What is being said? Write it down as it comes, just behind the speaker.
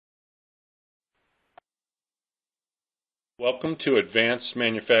Welcome to Advanced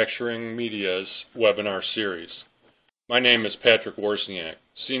Manufacturing Media's webinar series. My name is Patrick Wozniak,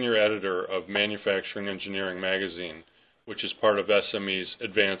 Senior Editor of Manufacturing Engineering Magazine, which is part of SME's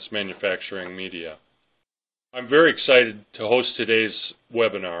Advanced Manufacturing Media. I'm very excited to host today's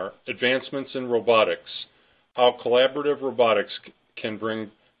webinar, Advancements in Robotics, How Collaborative Robotics Can Bring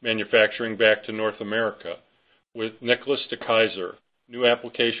Manufacturing Back to North America, with Nicholas DeKaiser, New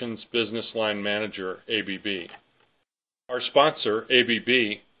Applications Business Line Manager, ABB. Our sponsor, ABB,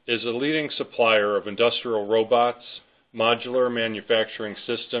 is a leading supplier of industrial robots, modular manufacturing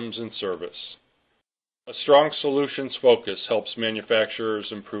systems, and service. A strong solutions focus helps manufacturers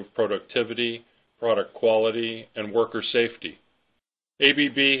improve productivity, product quality, and worker safety.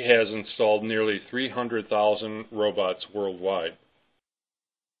 ABB has installed nearly 300,000 robots worldwide.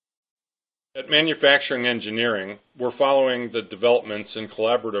 At Manufacturing Engineering, we're following the developments in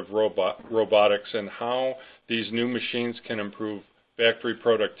collaborative robotics and how these new machines can improve factory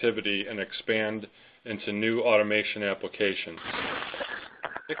productivity and expand into new automation applications.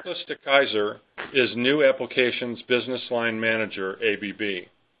 Nicholas DeKaiser is New Applications Business Line Manager, ABB.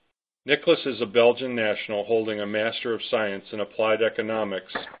 Nicholas is a Belgian national holding a Master of Science in Applied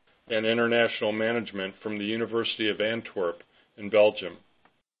Economics and International Management from the University of Antwerp in Belgium.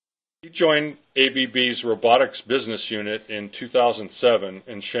 He joined ABB's Robotics business unit in 2007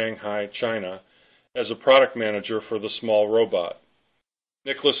 in Shanghai, China, as a product manager for the small robot.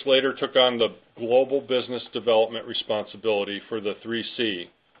 Nicholas later took on the global business development responsibility for the 3C,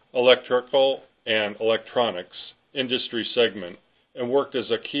 electrical and electronics, industry segment, and worked as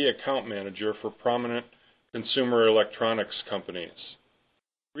a key account manager for prominent consumer electronics companies.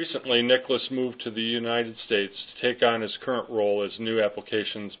 Recently, Nicholas moved to the United States to take on his current role as New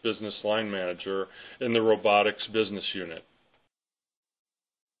Applications Business Line Manager in the Robotics business unit.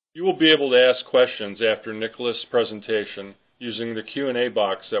 You will be able to ask questions after Nicholas' presentation using the Q&A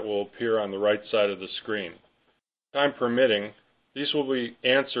box that will appear on the right side of the screen. Time permitting, these will be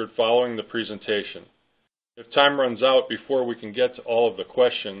answered following the presentation. If time runs out before we can get to all of the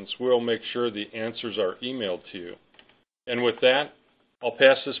questions, we will make sure the answers are emailed to you. And with that, I'll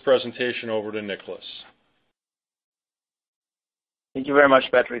pass this presentation over to Nicholas. Thank you very much,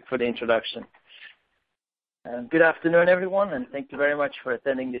 Patrick, for the introduction. Good afternoon, everyone, and thank you very much for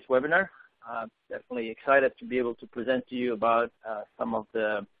attending this webinar. Definitely excited to be able to present to you about some of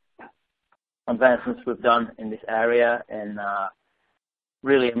the advancements we've done in this area. And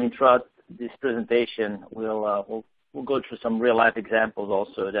really, throughout this presentation, we'll go through some real-life examples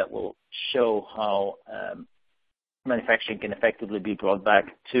also that will show how manufacturing can effectively be brought back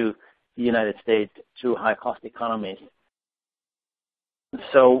to the United States through high-cost economies.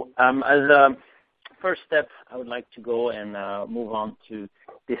 So as a first step, I would like to go and move on to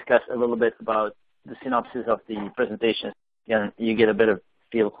discuss a little bit about the synopsis of the presentation, and you get a bit of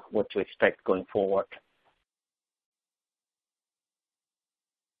feel what to expect going forward.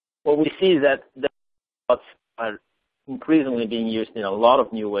 What we see is that the robots are increasingly being used in a lot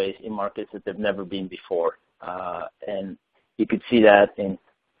of new ways in markets that they've never been before. And you could see that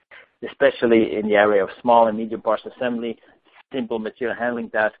especially in the area of small and medium parts assembly, simple material handling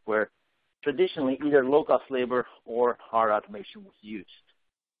tasks where traditionally either low-cost labor or hard automation was used.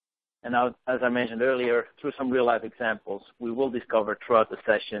 And now, as I mentioned earlier, through some real-life examples, we will discover throughout the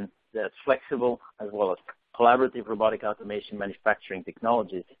session that flexible as well as collaborative robotic automation manufacturing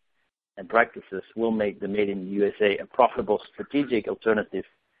technologies and practices will make the Made in the USA a profitable strategic alternative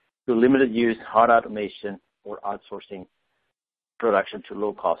to limited use hard automation or outsourcing production to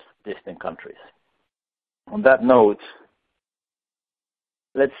low-cost distant countries. On that note,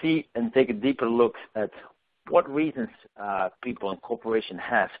 let's see and take a deeper look at what reasons people and corporations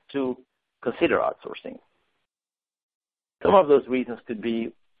have to consider outsourcing. Some of those reasons could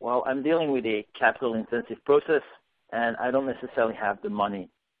be, well, I'm dealing with a capital-intensive process, and I don't necessarily have the money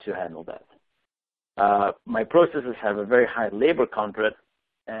to handle that. My processes have a very high labor content,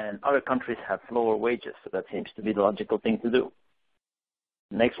 and other countries have lower wages, so that seems to be the logical thing to do.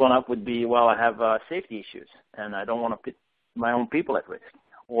 Next one up would be, well, I have safety issues, and I don't want to put my own people at risk.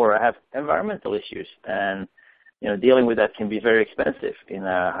 Or I have environmental issues, and dealing with that can be very expensive in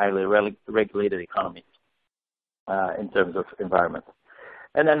a highly regulated economy in terms of environment.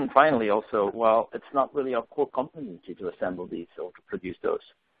 And then finally also, well, it's not really our core competency to assemble these or to produce those.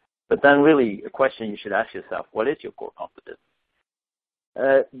 But then really a question you should ask yourself, what is your core competence?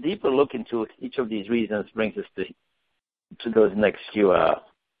 A deeper look into each of these reasons brings us to those next few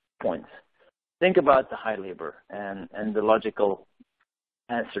points. Think about the high labor and the logical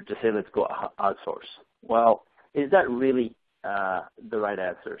answer to say let's go outsource. Well, is that really the right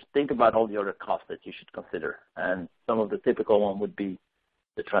answers. Think about all the other costs that you should consider. And some of the typical one would be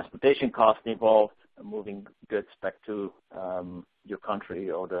the transportation cost involved, moving goods back to your country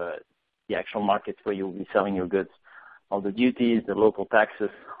or the actual markets where you'll be selling your goods, all the duties, the local taxes,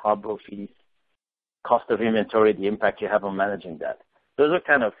 harbor fees, cost of inventory, the impact you have on managing that. Those are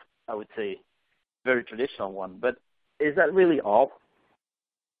kind of, I would say, very traditional one. But is that really all?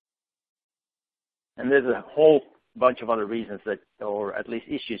 And there's a whole bunch of other reasons that, or at least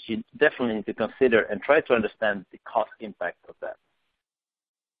issues you definitely need to consider and try to understand the cost impact of that.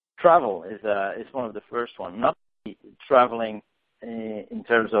 Travel is one of the first ones. Not traveling in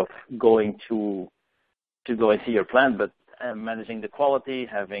terms of going to go and see your plant, but managing the quality,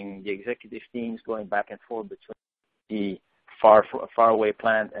 having the executive teams going back and forth between the far away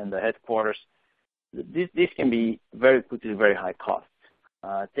plant and the headquarters. This can be very quickly very high costs.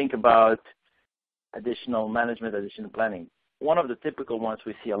 Think about additional management, additional planning. One of the typical ones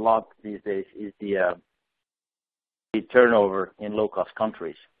we see a lot these days is the turnover in low-cost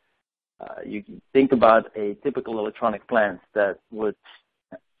countries. You can think about a typical electronic plant that would,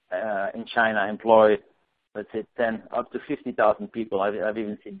 in China, employ, let's say, 10 up to 50,000 people. I've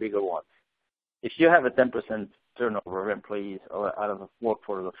even seen bigger ones. If you have a 10% turnover of employees out of a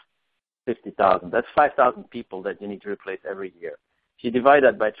workforce of 50,000, that's 5,000 people that you need to replace every year. If you divide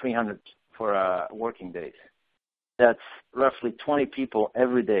that by 300 for working days, that's roughly 20 people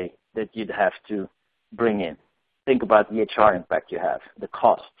every day that you'd have to bring in. Think about the HR impact you have, the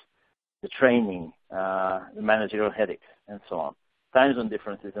cost, the training, the managerial headaches, and so on. Time zone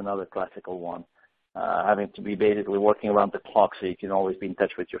difference is another classical one, having to be basically working around the clock so you can always be in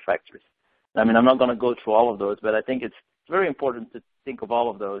touch with your factories. I mean, I'm not going to go through all of those, but I think it's very important to think of all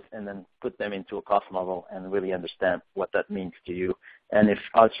of those and then put them into a cost model and really understand what that means to you and if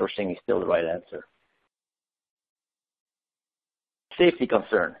outsourcing is still the right answer. Safety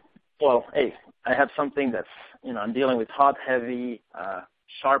concern. Well, hey, I have something that's, I'm dealing with hot, heavy,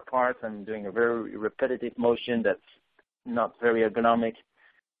 sharp parts. I'm doing a very repetitive motion that's not very ergonomic.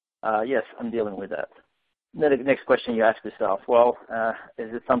 Yes, I'm dealing with that. Then the next question you ask yourself, well,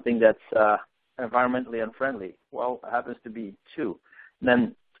 is it something that's environmentally unfriendly? Well, it happens to be too. And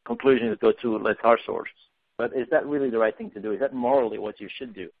then conclusions go to let's outsource. But is that really the right thing to do? Is that morally what you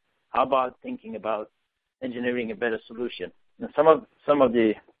should do? How about thinking about engineering a better solution? And some of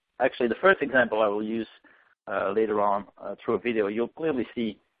the first example I will use later on through a video, you'll clearly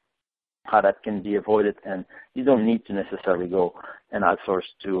see how that can be avoided, and you don't need to necessarily go and outsource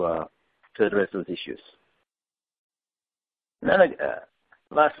to address those issues. And then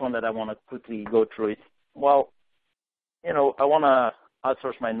last one that I want to quickly go through is, well, I want to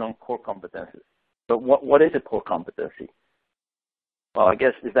outsource my non-core competencies. But what is a core competency? Well, I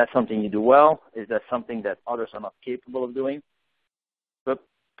guess, is that something you do well? Is that something that others are not capable of doing? But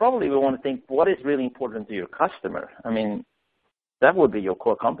probably we want to think, what is really important to your customer? I mean, that would be your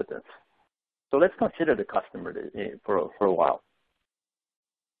core competence. So let's consider the customer for a while.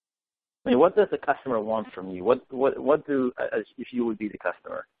 I mean, what does the customer want from you? What do, if you would be the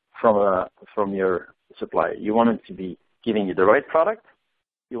customer from your supplier? You want him to be giving you the right product.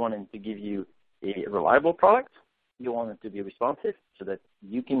 You want him to give you a reliable product. You want him to be responsive so that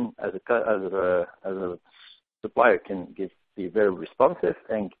you can, as a supplier, can be very responsive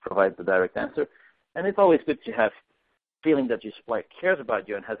and provide the direct answer. And it's always good to have feeling that your supplier cares about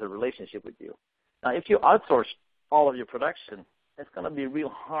you and has a relationship with you. Now, if you outsource all of your production, it's going to be real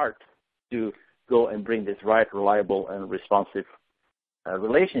hard to go and bring this right, reliable, and responsive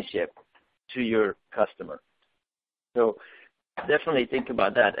relationship to your customer. So definitely think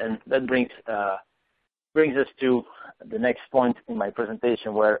about that. And that brings us to the next point in my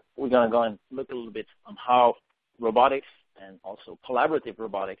presentation, where we're going to go and look a little bit on how robotics and also collaborative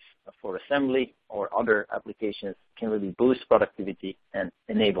robotics for assembly or other applications can really boost productivity and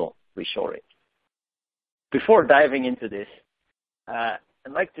enable reshoring. Before diving into this, I'd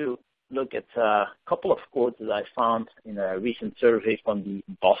like to look at a couple of quotes that I found in a recent survey from the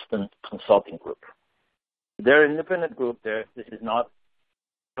Boston Consulting Group. They're an independent group. This is not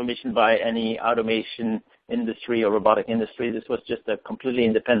commissioned by any automation industry or robotic industry. This was just a completely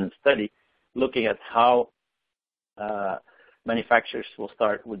independent study looking at how manufacturers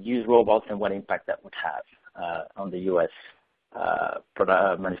would use robots and what impact that would have on the U.S.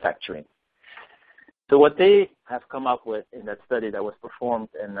 Manufacturing. So what they have come up with in that study that was performed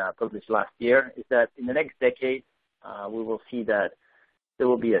and published last year is that in the next decade, we will see that there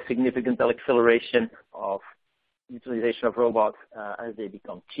will be a significant acceleration of utilization of robots as they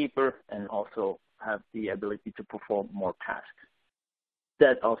become cheaper and also have the ability to perform more tasks.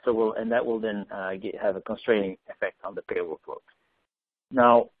 that also will, and that will then have a constraining effect on the payroll growth.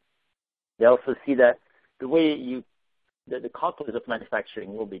 Now, they also see that the way the calculus of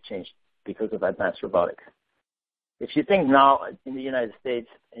manufacturing will be changed because of advanced robotics. If you think now in the United States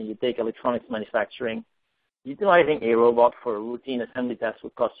and you take electronics manufacturing, utilizing a robot for a routine assembly test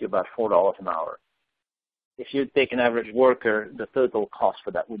would cost you about $4 an hour. If you take an average worker, the total cost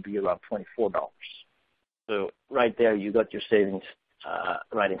for that would be around $24. So right there, you got your savings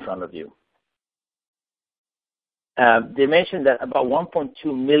right in front of you. They mentioned that about 1.2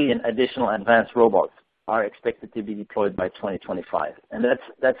 million additional advanced robots are expected to be deployed by 2025, and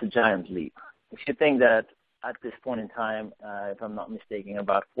that's a giant leap. If you think that at this point in time, if I'm not mistaken,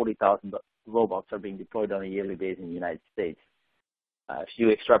 about 40,000 robots are being deployed on a yearly basis in the United States. If you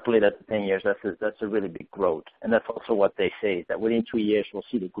extrapolate that to 10 years, that's a really big growth. And that's also what they say, is that within 2 years, we'll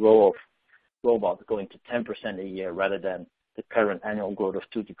see the growth of robots going to 10% a year rather than the current annual growth of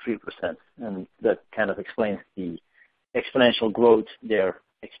 2 to 3%. And that kind of explains the exponential growth they're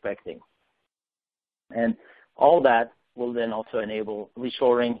expecting. And all that will then also enable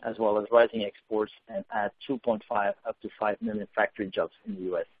reshoring as well as rising exports and add 2.5 up to 5 million factory jobs in the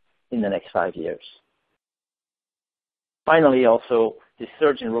U.S. in the next 5 years. Finally, also, the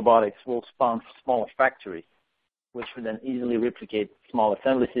surge in robotics will spawn smaller factories, which will then easily replicate small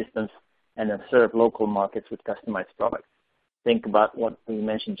assembly systems and then serve local markets with customized products. Think about what we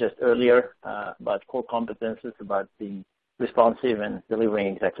mentioned just earlier about core competences, about being responsive and delivering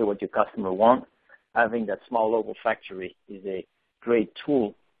exactly what your customer wants. Having that small local factory is a great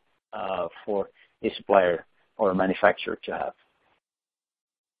tool for a supplier or a manufacturer to have.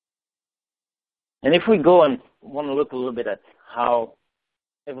 And if we go and want to look a little bit at how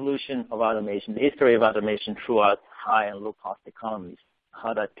evolution of automation, the history of automation throughout high and low cost economies,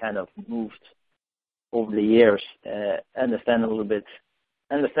 how that kind of moved over the years, understanding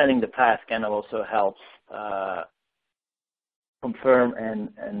the past kind of also helps confirm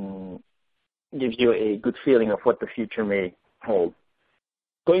and gives you a good feeling of what the future may hold.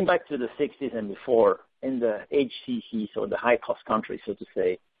 Going back to the 60s and before, in the HCCs, or the high-cost countries, so to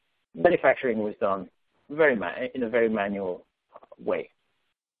say, manufacturing was done in a very manual way.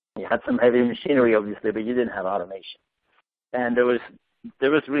 You had some heavy machinery, obviously, but you didn't have automation. And there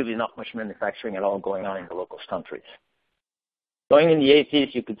was really not much manufacturing at all going on in the low-cost countries. Going in the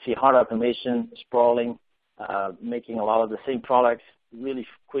 80s, you could see hard automation sprawling, making a lot of the same products really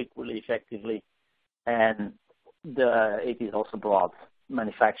quick, really effectively. And the 80s also brought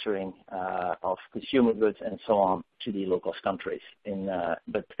manufacturing of consumer goods and so on to the low-cost countries,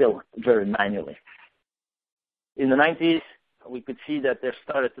 but still very manually. In the 90s, we could see that there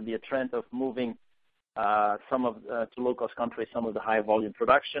started to be a trend of moving to low-cost countries some of the high-volume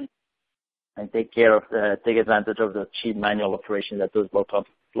production and take advantage of the cheap manual operation that those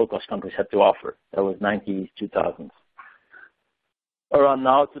low-cost countries had to offer. That was 90s, 2000s. Around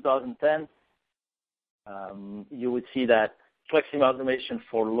now, 2010, you would see that flexing automation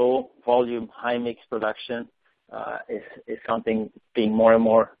for low-volume, high-mix production is something being more and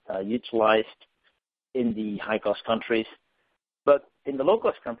more utilized in the high-cost countries. But in the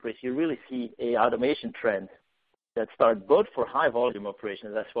low-cost countries, you really see a automation trend that started both for high-volume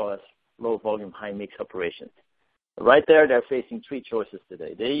operations as well as low-volume, high-mix operations. Right there, they're facing three choices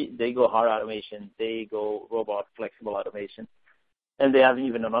today. They go hard automation, they go robot flexible automation, and they have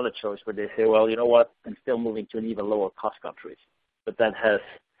even another choice where they say, well, you know what, I'm still moving to an even lower cost countries. But that's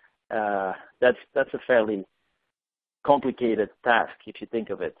a fairly complicated task if you think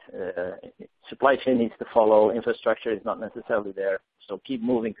of it. Supply chain needs to follow, infrastructure is not necessarily there, so keep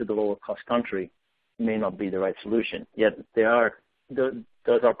moving to the lower cost country may not be the right solution. Yet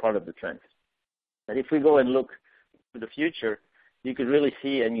those are part of the trends. And if we go and look to the future, you could really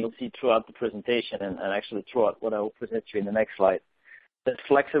see, and you'll see throughout the presentation and actually throughout what I will present you in the next slide, that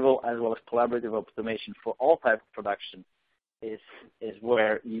flexible as well as collaborative automation for all types of production is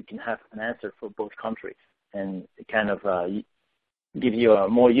where you can have an answer for both countries and kind of give you a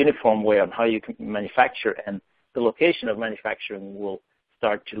more uniform way on how you can manufacture, and the location of manufacturing will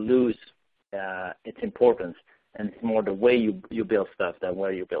start to lose its importance, and it's more the way you build stuff than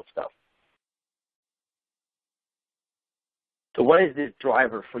where you build stuff. So what is this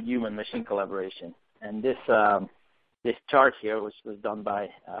driver for human-machine collaboration? And this chart here, which was done by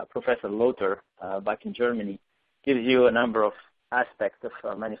Professor Lothar back in Germany, gives you a number of aspects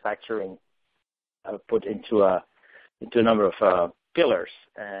of manufacturing put into a number of pillars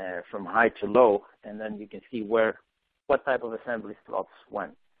from high to low, and then you can see what type of assembly slots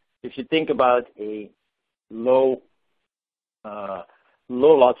when. If you think about a low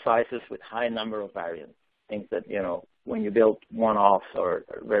lot sizes with high number of variants, things that when you build one-offs or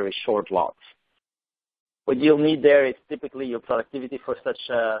very short lots. What you'll need there is typically your productivity for such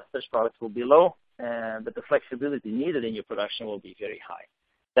products will be low, but the flexibility needed in your production will be very high.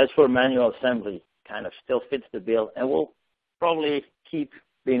 That's where manual assembly kind of still fits the bill and will probably keep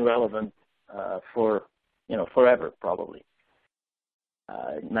being relevant for forever probably.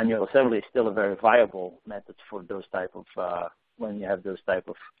 Manual assembly is still a very viable method for those type of when you have those type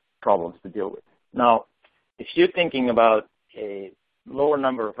of problems to deal with. Now, if you're thinking about a lower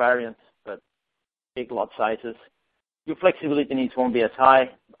number of variants but big lot sizes, your flexibility needs won't be as high.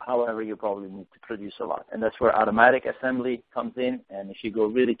 However, you probably need to produce a lot, and that's where automatic assembly comes in. And if you go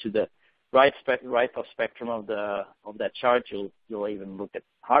really to the right of spectrum of that chart, you'll even look at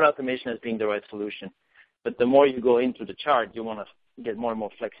hard automation as being the right solution. But the more you go into the chart, you want to get more and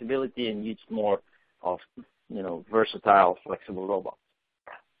more flexibility and use more of versatile, flexible robots.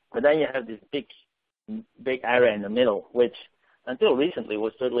 But then you have this big area in the middle, which until recently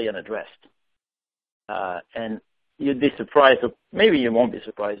was totally unaddressed. And you'd be surprised, or maybe you won't be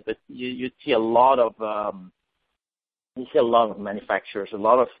surprised, but you'd see a lot of manufacturers, a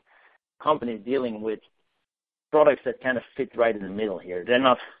lot of companies dealing with products that kind of fit right in the middle here. They're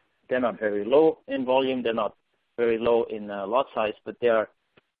not very low in volume, they're not very low in lot size, but they're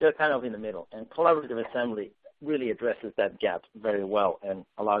kind of in the middle. And collaborative assembly really addresses that gap very well and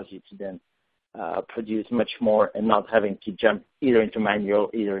allows you to then produce much more and not having to jump either into manual,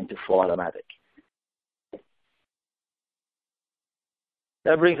 either into full automatic.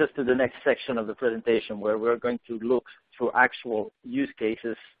 That brings us to the next section of the presentation, where we're going to look through actual use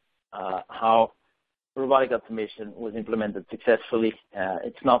cases, how robotic automation was implemented successfully.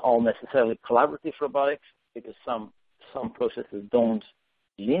 It's not all necessarily collaborative robotics, because some processes don't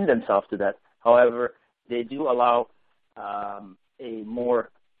lend themselves to that. However, they do allow a more,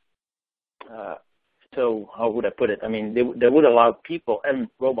 so how would I put it? I mean, they would allow people and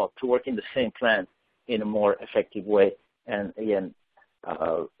robots to work in the same plant in a more effective way. And again,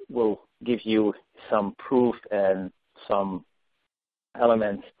 will give you some proof and some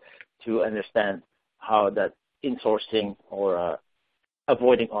elements to understand how that insourcing or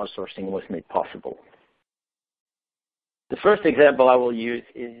avoiding outsourcing was made possible. The first example I will use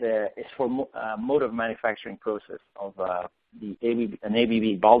is for motive manufacturing process of an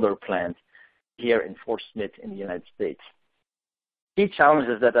ABB Balder plant here in Fort Smith in the United States. Key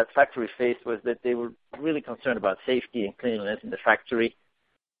challenges that factory faced was that they were really concerned about safety and cleanliness in the factory.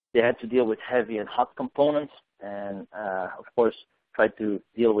 They had to deal with heavy and hot components, and of course, try to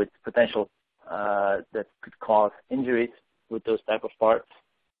deal with potential that could cause injuries with those type of parts,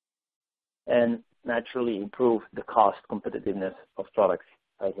 and naturally improve the cost competitiveness of products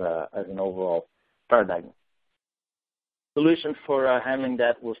as an overall paradigm. Solution for handling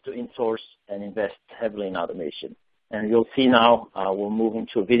that was to insource and invest heavily in automation. And you'll see now, we'll move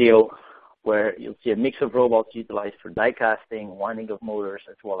into a video where you'll see a mix of robots utilized for die casting, winding of motors,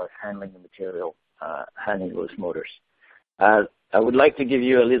 as well as handling the material, handling those motors. I would like to give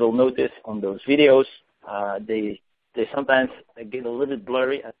you a little notice on those videos. They sometimes get a little bit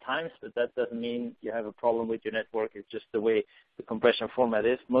blurry at times, but that doesn't mean you have a problem with your network. It's just the way the compression format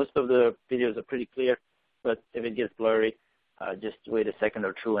is. Most of the videos are pretty clear, but if it gets blurry, just wait a second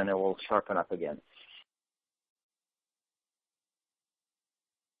or two and it will sharpen up again.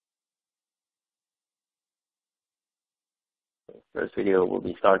 First video will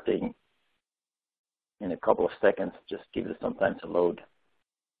be starting in a couple of seconds. Just give it some time to load.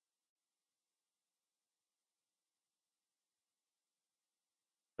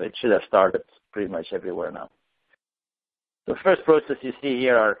 So it should have started pretty much everywhere now. The first process you see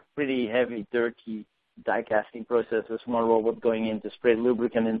here are pretty heavy, dirty die casting processes. One robot going in to spray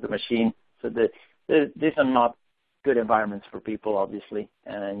lubricant into the machine. So these are not good environments for people, obviously,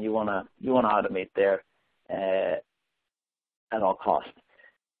 and you wanna automate there at all costs.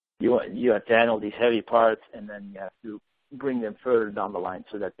 You have to handle these heavy parts, and then you have to bring them further down the line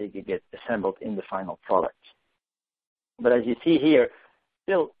so that they can get assembled in the final product. But as you see here,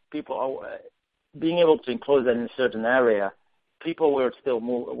 still people are being able to enclose that in a certain area. People were still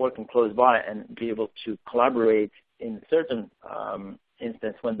working close by and be able to collaborate in a certain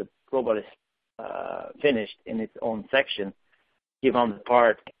instance when the robot is finished in its own section, give on the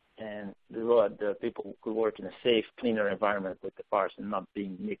part, and the people could work in a safe, cleaner environment with the parts and not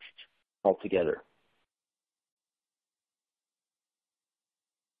being mixed altogether.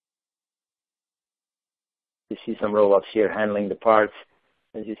 You see some robots here handling the parts.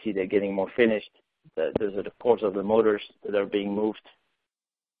 As you see, they're getting more finished. Those are the cores of the motors that are being moved.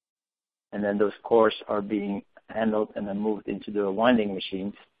 And then those cores are being handled and then moved into the winding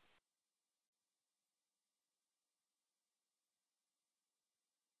machines.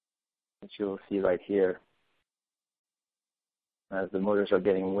 which you'll see right here as the motors are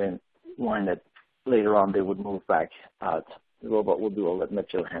getting winded. Later on, they would move back out. The robot will do all that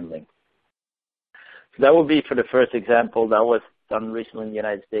material handling. So that would be for the first example. That was done recently in the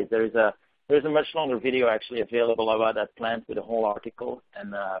United States. There's a much longer video actually available about that plant with a whole article.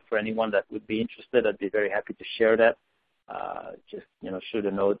 And for anyone that would be interested, I'd be very happy to share that. Just shoot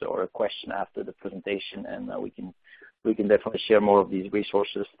a note or a question after the presentation, and we can definitely share more of these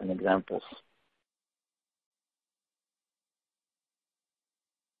resources and examples.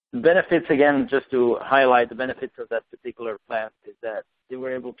 The benefits, again, just to highlight the benefits of that particular plant, is that they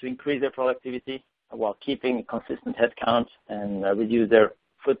were able to increase their productivity while keeping a consistent headcount and reduce their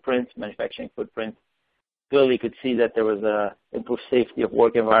manufacturing footprint. Clearly, you could see that there was a improved safety of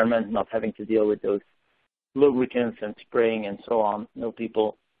work environment, not having to deal with those lubricants and spraying and so on. No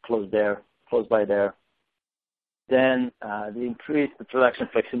people close by there. Then they increased the production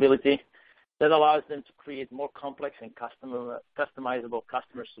flexibility. That allows them to create more complex and customizable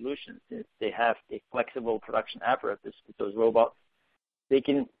customer solutions. Since they have a flexible production apparatus with those robots, they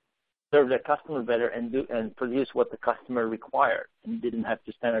can serve their customer better and produce what the customer required, and didn't have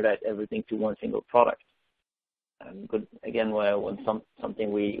to standardize everything to one single product. Again,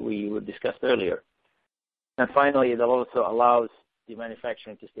 something we discussed earlier. And finally, it also allows the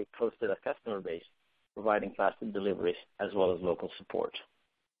manufacturing to stay close to the customer base, providing faster deliveries as well as local support.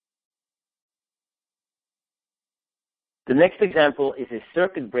 The next example is a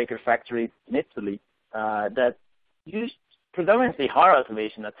circuit breaker factory in Italy that used predominantly hard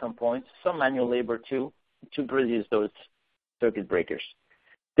automation at some point, some manual labor too, to produce those circuit breakers.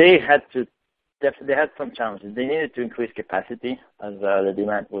 They had some challenges. They needed to increase capacity as the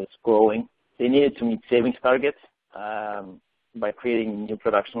demand was growing. They needed to meet savings targets by creating new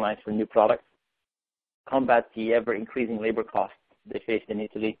production lines for new products, combat the ever-increasing labor costs they faced in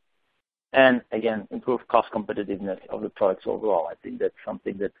Italy, and again, improve cost competitiveness of the products overall. I think that's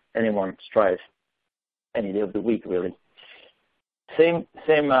something that anyone strives any day of the week, really. Same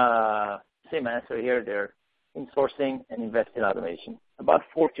answer here. They're insourcing and invest in automation. About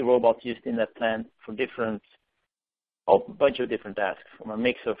 40 robots used in that plant for a bunch of different tasks, from a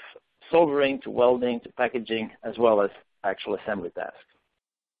mix of soldering to welding to packaging, as well as actual assembly tasks.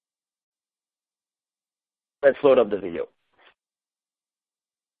 Let's load up the video.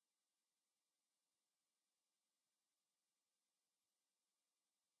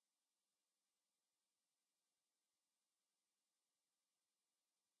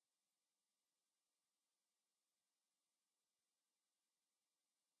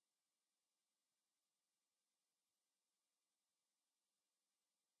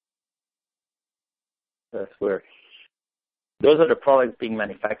 Those are the products being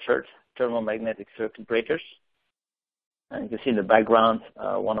manufactured, thermomagnetic circuit breakers. And you can see in the background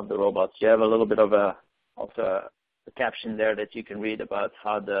one of the robots. You have a little bit of a caption there that you can read about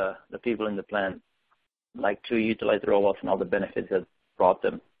how the people in the plant like to utilize the robots and all the benefits that brought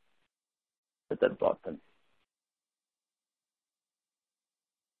them.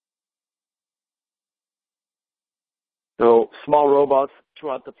 So small robots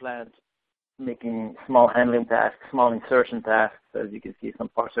throughout the plant, making small handling tasks, small insertion tasks. As you can see, some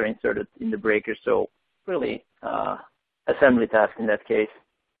parts are inserted in the breaker, so really assembly tasks in that case.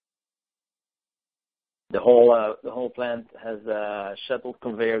 The whole plant has a shuttle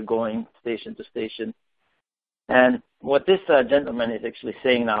conveyor going station to station. And what this gentleman is actually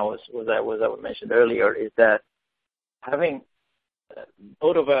saying now was I mentioned earlier, is that having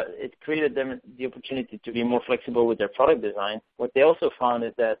it created them the opportunity to be more flexible with their product design. What they also found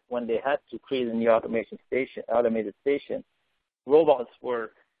is that when they had to create a new automated station, robots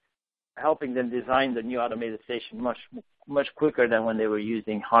were helping them design the new automated station much quicker than when they were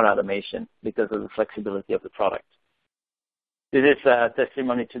using hard automation because of the flexibility of the product. This is a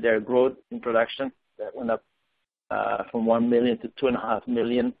testimony to their growth in production that went up from 1 million to 2.5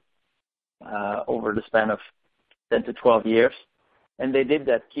 million over the span of 10 to 12 years. And they did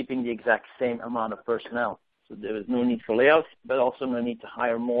that keeping the exact same amount of personnel. So there was no need for layoffs, but also no need to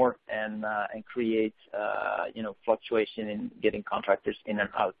hire more and create fluctuation in getting contractors in and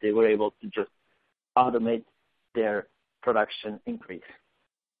out. They were able to just automate their production increase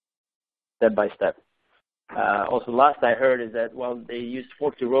step by step. Also, last I heard is that while they used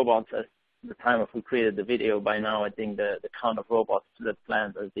 40 robots at the time of we created the video, by now I think the count of robots to that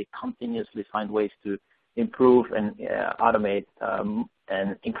plant, as they continuously find ways to improve and automate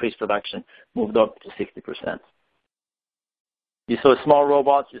and increase production, moved up to 60%. You saw small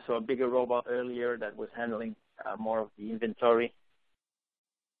robots. You saw a bigger robot earlier that was handling more of the inventory.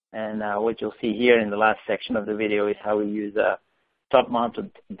 And what you'll see here in the last section of the video is how we use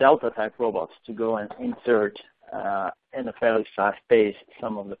top-mounted Delta-type robots to go and insert in a fairly fast pace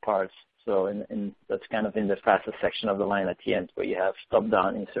some of the parts. So that's kind of in the fastest section of the line at the end where you have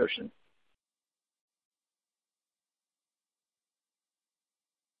top-down insertion.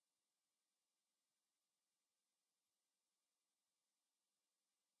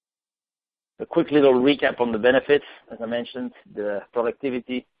 A quick little recap on the benefits. As I mentioned, the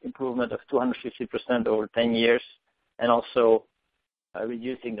productivity improvement of 250% over 10 years, and also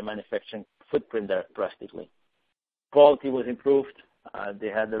reducing the manufacturing footprint there drastically. Quality was improved. They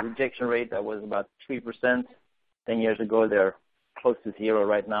had a rejection rate that was about 3%. 10 years ago, they're close to zero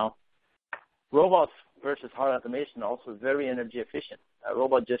right now. Robots versus hard automation are also very energy efficient. A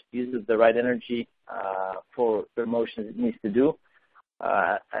robot just uses the right energy for the motions it needs to do.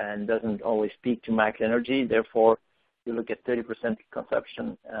 And doesn't always peak to max energy. Therefore, you look at 30%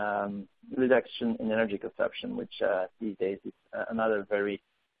 consumption reduction in energy consumption, which these days is another very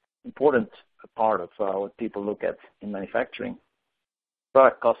important part of what people look at in manufacturing.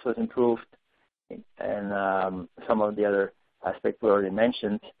 Product cost was improved, and some of the other aspects we already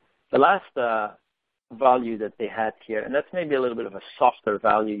mentioned. The last value that they had here, and that's maybe a little bit of a softer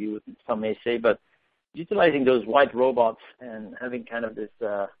value, some may say, but utilizing those white robots and having kind of this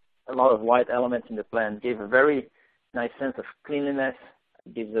a lot of white elements in the plant gave a very nice sense of cleanliness,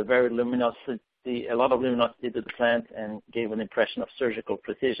 gives a very a lot of luminosity to the plant, and gave an impression of surgical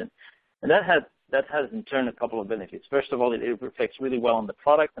precision. And that has in turn a couple of benefits. First of all, it reflects really well on the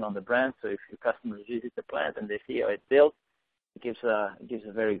product and on the brand. So if your customers visit the plant and they see how it's built, it gives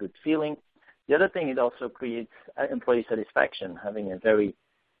a very good feeling. The other thing, it also creates employee satisfaction, having a very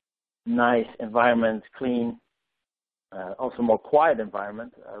nice environment, clean, also more quiet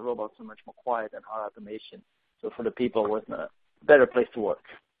environment. Robots are much more quiet than hard automation. So for the people, it was a better place to work.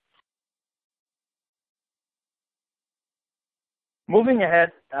 Moving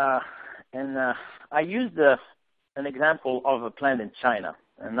ahead, I used an example of a plant in China.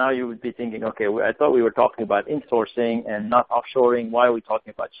 And now you would be thinking, okay, I thought we were talking about insourcing and not offshoring. Why are we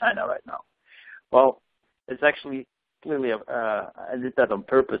talking about China right now? Well, it's actually clearly, I did that on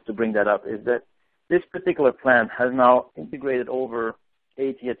purpose to bring that up, is that this particular plant has now integrated over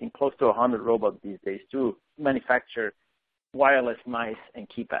 80, I think close to 100 robots these days to manufacture wireless mice and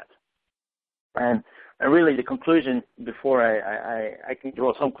keypads. And really the conclusion before I can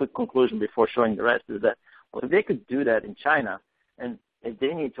draw some quick conclusion before showing the rest is that, well, if they could do that in China, and if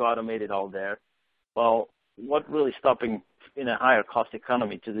they need to automate it all there, well, what really stopping in a higher cost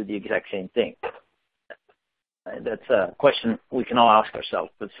economy to do the exact same thing? That's a question we can all ask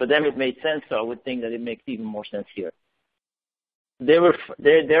ourselves. But for them, it made sense, so I would think that it makes even more sense here.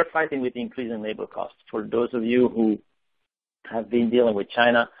 They're fighting with the increase in labor costs. For those of you who have been dealing with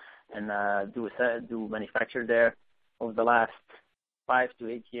China and do manufacture there, over the last 5 to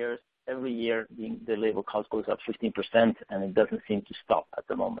 8 years, every year the labor cost goes up 15%, and it doesn't seem to stop at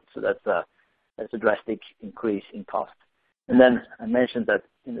the moment. So that's a drastic increase in cost. And then I mentioned that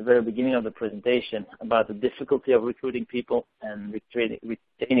in the very beginning of the presentation about the difficulty of recruiting people and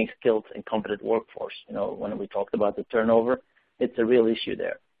retaining skilled and competent workforce. You know, when we talked about the turnover, it's a real issue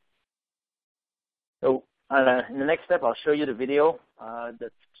there. So in the next step, I'll show you the video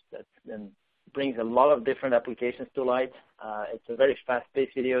that then brings a lot of different applications to light. It's a very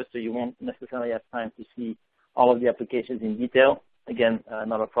fast-paced video, so you won't necessarily have time to see all of the applications in detail. Again,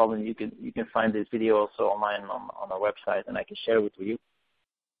 not a problem. You can find this video also online on our website, and I can share it with you.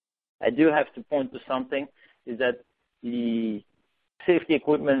 I do have to point to something, is that the safety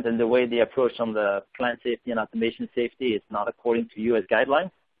equipment and the way they approach on the plant safety and automation safety is not according to U.S.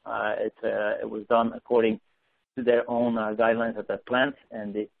 guidelines. It was done according to their own guidelines at that plant,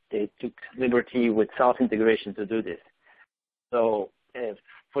 and they took liberty with self-integration to do this. So if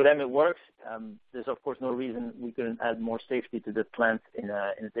for them it works, there's of course no reason we couldn't add more safety to the plant in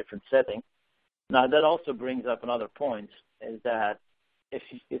a different setting. Now that also brings up another point, is that if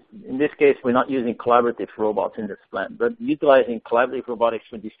in this case we're not using collaborative robots in this plant, but utilizing collaborative robotics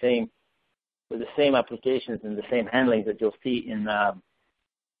with the same applications and the same handling that you'll see in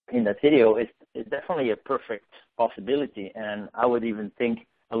that video is definitely a perfect possibility, and I would even think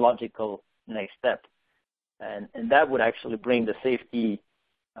a logical next step. And that would actually bring the safety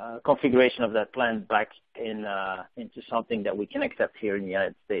configuration of that plant back into something that we can accept here in the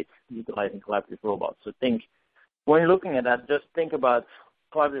United States, utilizing collaborative robots. So when you're looking at that, just think about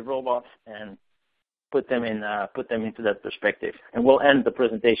collaborative robots and put them into that perspective. And we'll end the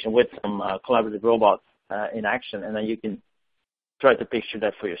presentation with some collaborative robots in action, and then you can try to picture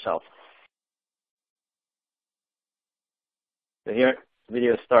that for yourself. So here, the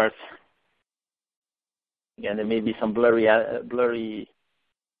video starts Again, there may be some blurry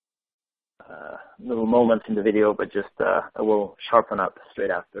little moments in the video, but just I will sharpen up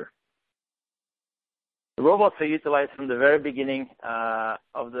straight after. The robots are utilized from the very beginning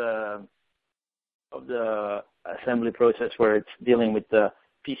of the assembly process, where it's dealing with the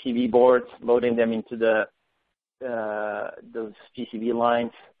PCB boards, loading them into those PCB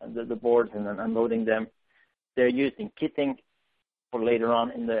lines, the boards, and then unloading them. They're used in kitting for later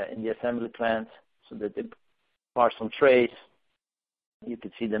on in the assembly plants, so that they parts on trays. You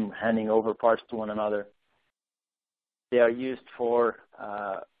could see them handing over parts to one another. They are used for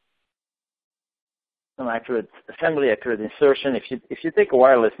some accurate assembly, accurate insertion. If you take a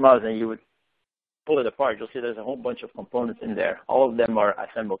wireless mouse and you would pull it apart, you'll see there's a whole bunch of components in there. All of them are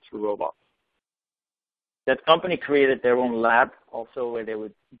assembled through robots. That company created their own lab also, where they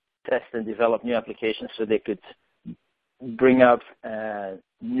would test and develop new applications so they could bring up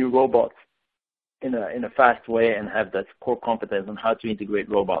new robots in a fast way and have that core competence on how to integrate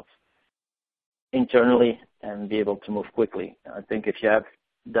robots internally and be able to move quickly. I think if you have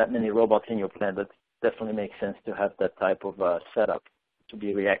that many robots in your plant, that definitely makes sense to have that type of setup to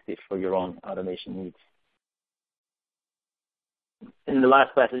be reactive for your own automation needs. In the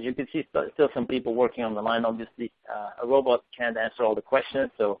last passage, you can see still some people working on the line. Obviously, a robot can't answer all the questions.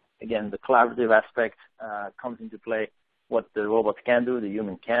 So again, the collaborative aspect comes into play. What the robots can do, the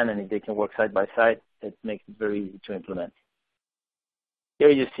human can, and if they can work side by side, it makes it very easy to implement. Here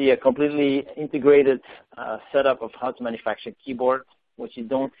you see a completely integrated setup of how to manufacture keyboards. What you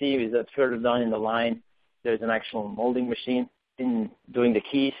don't see is that further down in the line, there's an actual molding machine doing the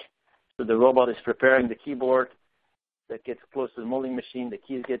keys. So the robot is preparing the keyboard that gets close to the molding machine. The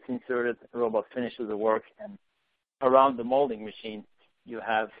keys gets inserted. The robot finishes the work, and around the molding machine, you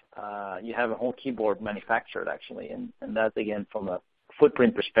have a whole keyboard manufactured actually, and that's again from a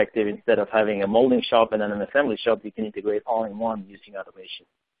footprint perspective. Instead of having a molding shop and then an assembly shop, you can integrate all in one using automation.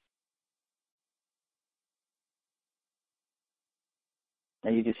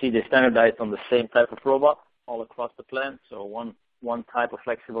 And you can see they standardized on the same type of robot all across the plant. So one type of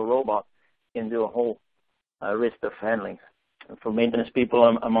flexible robot can do a whole risk of handling. And for maintenance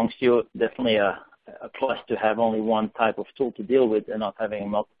people amongst you, definitely a plus to have only one type of tool to deal with and not having a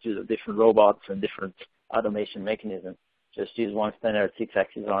multitude of different robots and different automation mechanisms. Just use one standard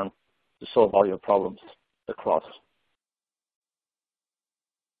 6-axis arm to solve all your problems across.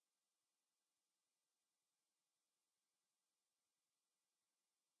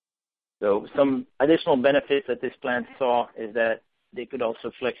 So some additional benefits that this plant saw is that they could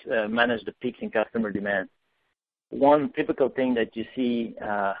also manage the peaks in customer demand. One typical thing that you see,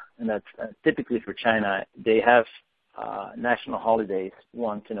 and that's typically for China, they have national holidays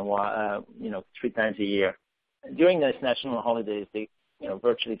once in a while, 3 times a year. During those national holidays, they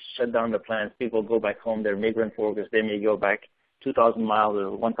virtually shut down the plants. People go back home. They're migrant workers. They may go back 2,000 miles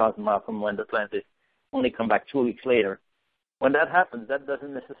or 1,000 miles from when the plant is, only come back 2 weeks later. When that happens,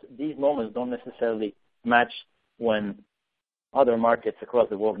 these moments don't necessarily match when other markets across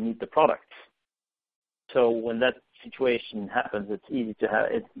the world need the products. So when that situation happens,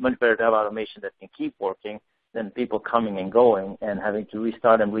 it's much better to have automation that can keep working than people coming and going and having to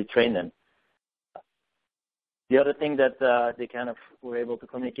restart and retrain them. The other thing that they kind of were able to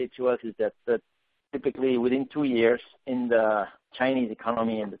communicate to us is that typically within 2 years in the Chinese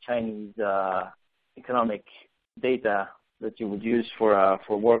economy and the Chinese economic data that you would use for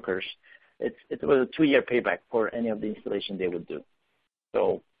workers, it was a 2-year payback for any of the installation they would do.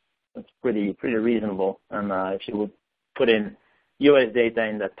 So it's pretty reasonable. And if you would put in U.S. data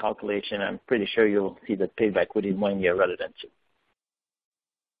in that calculation, I'm pretty sure you'll see that payback within 1 year rather than 2.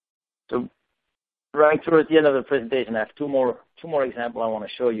 So right towards the end of the presentation, I have two more examples I want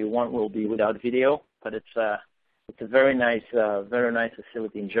to show you. One will be without video, but it's a very nice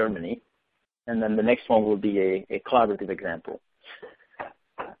facility in Germany. And then the next one will be a collaborative example.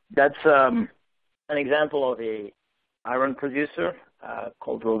 That's an example of a iron producer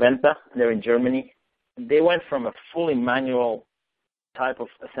called Roventa. They're in Germany. They went from a fully manual type of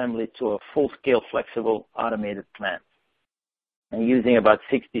assembly to a full-scale flexible automated plant, and using about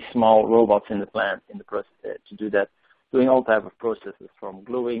 60 small robots in the plant in the process to do that, doing all types of processes from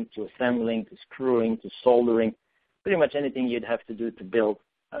gluing to assembling to screwing to soldering, pretty much anything you'd have to do to build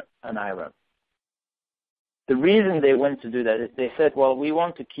an iron. The reason they went to do that is they said, well, we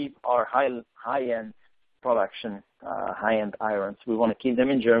want to keep our high-end production, high-end irons. We want to keep them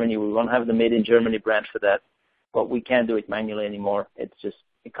in Germany. We want to have the Made in Germany brand for that, but we can't do it manually anymore. It's just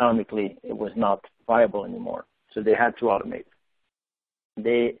economically, it was not viable anymore. So they had to automate.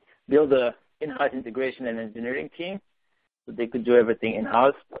 They built an in-house integration and engineering team so they could do everything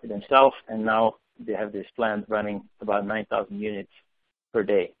in-house themselves, and now they have this plant running about 9,000 units per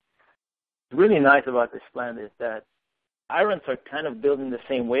day. What's really nice about this plant is that irons are kind of built in the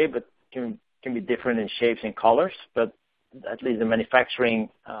same way, but can be different in shapes and colors. But at least the manufacturing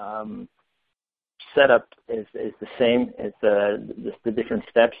setup is the same. It's the different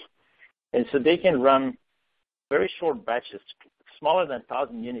steps, and so they can run very short batches, smaller than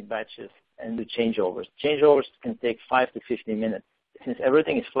 1,000-unit batches, and do changeovers. Changeovers can take 5 to 15 minutes. Since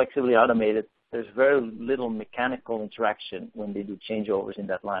everything is flexibly automated, there's very little mechanical interaction when they do changeovers in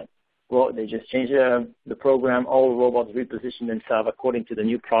that line. Well, they just change the program. All robots reposition themselves according to the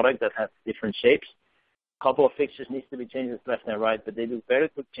new product that has different shapes. A couple of fixtures needs to be changed left and right, but they do very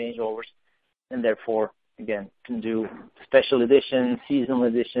quick changeovers, and therefore, again, can do special editions, seasonal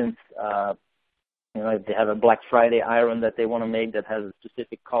editions. If they have a Black Friday iron that they want to make that has a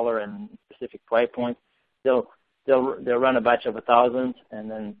specific color and specific price point, they'll run a batch of 1,000 and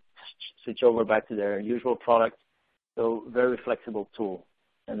then switch over back to their usual product. So very flexible tool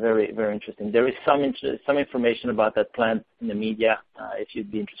and very, very interesting. There is some information about that plant in the media. If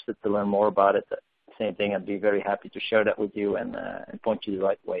you'd be interested to learn more about it, same thing. I'd be very happy to share that with you and point you the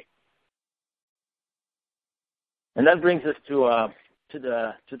right way. And that brings us to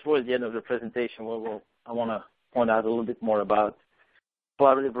towards the end of the presentation, where I want to point out a little bit more about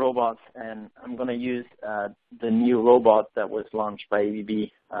collaborative robots, and I'm going to use the new robot that was launched by ABB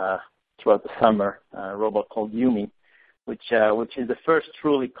throughout the summer, a robot called U.S.A, which is the first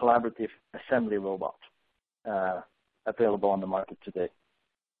truly collaborative assembly robot available on the market today.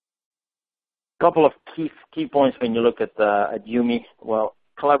 A couple of key points when you look at U.S.A. Well,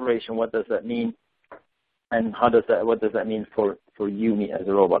 collaboration, what does that mean? And what does that mean for U.S.A as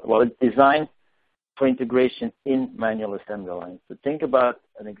a robot? Well, it's designed for integration in manual assembly lines. So think about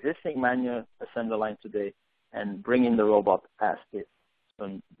an existing manual assembly line today and bring in the robot as is.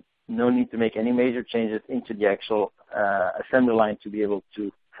 So no need to make any major changes into the actual assembly line to be able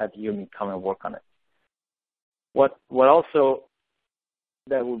to have U.S.A come and work on it. What also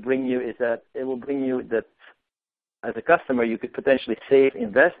that will bring you is that it will bring you that as a customer you could potentially save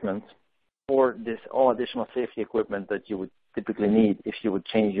investments for this all additional safety equipment that you would typically need if you would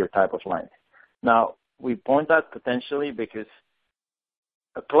change your type of line. Now, we point out potentially because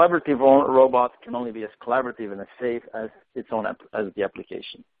a collaborative robot can only be as collaborative and as safe as its own as the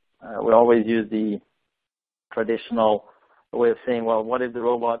application. We always use the traditional way of saying, well, what if the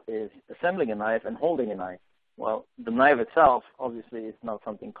robot is assembling a knife and holding a knife? Well, the knife itself obviously is not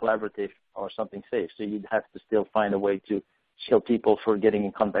something collaborative or something safe, so you'd have to still find a way to shield people for getting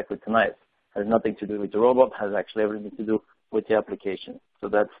in contact with the knife. Has nothing to do with the robot, has actually everything to do with the application. So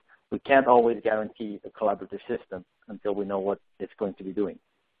we can't always guarantee a collaborative system until we know what it's going to be doing.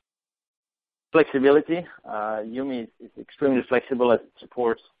 Flexibility. U.S.A is extremely flexible as it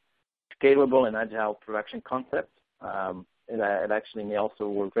supports scalable and agile production concepts. It actually may also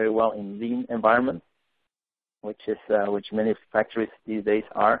work very well in lean environments, which many factories these days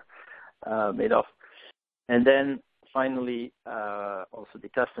are made of. And then finally, also the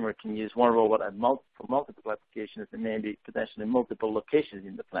customer can use one robot for multiple applications and maybe potentially multiple locations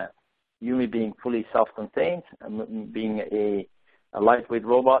in the plant. U.S.A being fully self-contained, and being a lightweight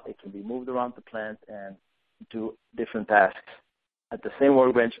robot, it can be moved around the plant and do different tasks at the same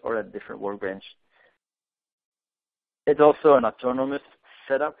workbench or at different workbench. It's also an autonomous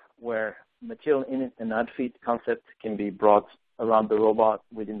setup where material in and out feed concept can be brought around the robot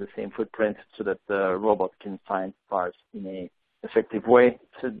within the same footprint so that the robot can find parts in an effective way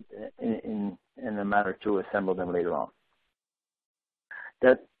in a manner to assemble them later on.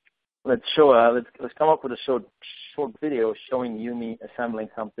 Let's come up with a short video showing U.S.A assembling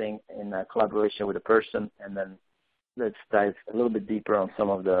something in collaboration with a person, and then let's dive a little bit deeper on some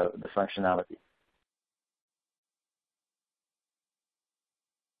of the functionality.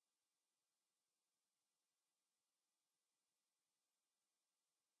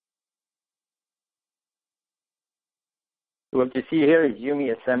 So what you see here is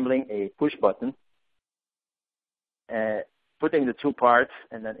U.S.A assembling a push button, putting the two parts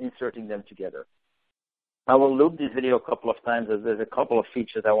and then inserting them together. I will loop this video a couple of times as there's a couple of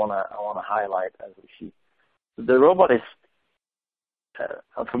features I want to highlight as we see. So the robot is,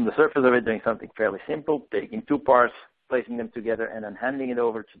 from the surface of it, doing something fairly simple, taking two parts, placing them together, and then handing it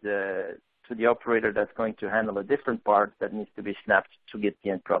over to the operator that's going to handle a different part that needs to be snapped to get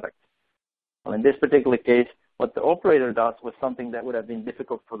the end product. Well, in this particular case, what the operator does was something that would have been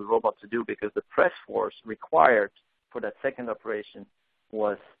difficult for the robot to do because the press force required for that second operation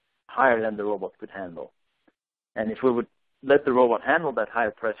was higher than the robot could handle. And if we would let the robot handle that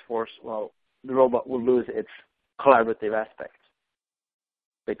higher press force, well, the robot will lose its collaborative aspect.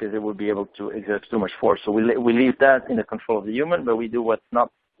 because it would be able to exert too much force. So we leave that in the control of the human, but we do what's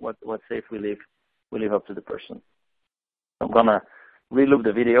safe. We leave up to the person. I'm gonna reloop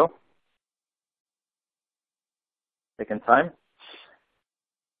the video. Second time.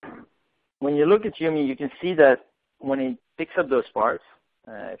 When you look at Yumi, you can see that when he picks up those parts,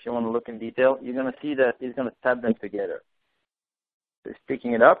 if you want to look in detail, you're going to see that he's going to tap them together. So he's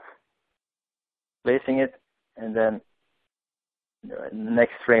picking it up, placing it, and then in the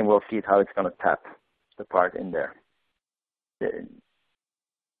next frame we'll see how it's going to tap the part in there.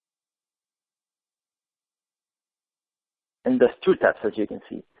 And there's 2 taps, as you can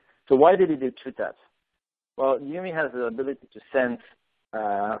see. So why did he do 2 taps? Well, Yumi has the ability to sense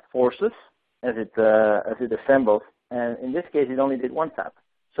forces as it assembles, and in this case, it only did 1 tap.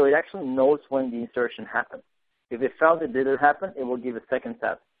 So it actually knows when the insertion happened. If it felt it didn't happen, it will give a 2nd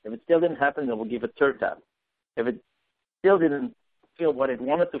tap. If it still didn't happen, it will give a 3rd tap. If it still didn't feel what it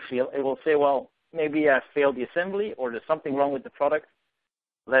wanted to feel, it will say, well, maybe I failed the assembly, or there's something wrong with the product.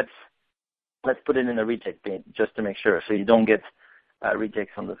 Let's put it in a reject bin just to make sure, so you don't get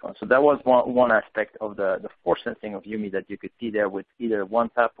rejects on this one. So that was one aspect of the force sensing of Yumi that you could see there with either 1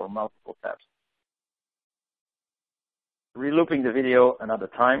 tap or multiple taps. Relooping the video another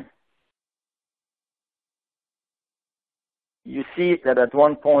time. You see that at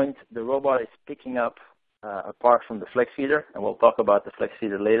one point the robot is picking up a part from the flex feeder, and we'll talk about the flex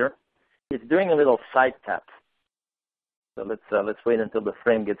feeder later. It's doing a little side tap. So let's wait until the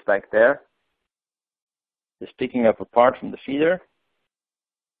frame gets back there. It's picking up a part from the feeder,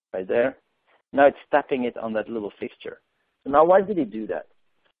 right there. Now it's tapping it on that little fixture. So now why did he do that?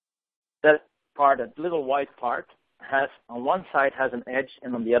 That part, that little white part, has on one side has an edge,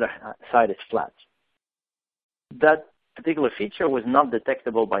 and on the other side is flat. That particular feature was not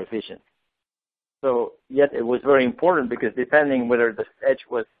detectable by vision. So yet it was very important, because depending whether the edge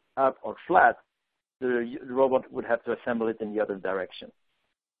was up or flat, the robot would have to assemble it in the other direction.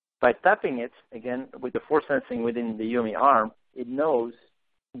 By tapping it, again, with the force sensing within the Yumi arm, it knows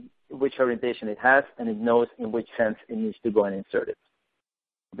which orientation it has, and it knows in which sense it needs to go and insert it.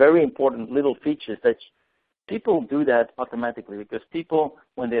 Very important little features that people do that automatically, because people,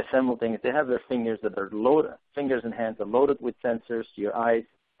 when they assemble things, they have their fingers that are loaded, fingers and hands are loaded with sensors. Your eyes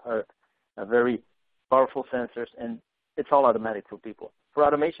are very powerful sensors, and it's all automatic for people. For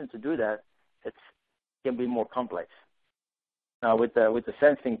automation to do that, it can be more complex. Now, with the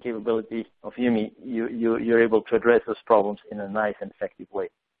sensing capability of Yumi, you're able to address those problems in a nice and effective way.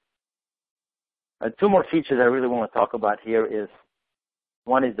 2 more features I really want to talk about here is,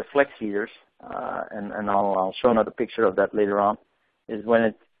 one is the flex feeders, and I'll show another picture of that later on, is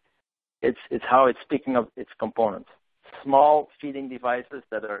when it's how it's picking up its components. Small feeding devices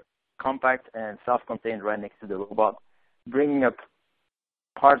that are compact and self-contained right next to the robot, bringing up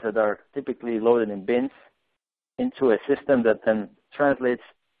parts that are typically loaded in bins into a system that then translates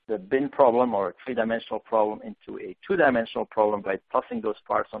the bin problem or a 3-dimensional problem into a 2-dimensional problem by tossing those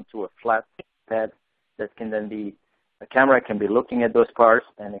parts onto a flat pad that can then be, a camera can be looking at those parts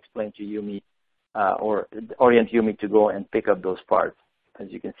and explain to Yumi or orient Yumi to go and pick up those parts. As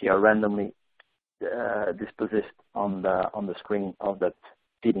you can see, are randomly disposed on the screen of that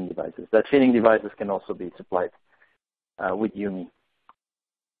feeding devices. That feeding devices can also be supplied with Yumi.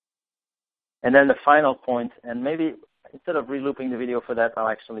 And then the final point, and maybe instead of relooping the video for that, I'll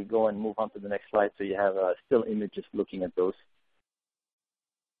actually go and move on to the next slide so you have still images looking at those.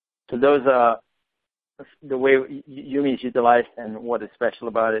 So those are the way Yumi is utilized and what is special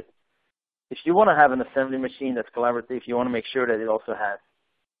about it. If you want to have an assembly machine that's collaborative, you want to make sure that it also has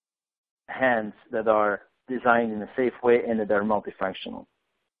hands that are designed in a safe way and that are multifunctional.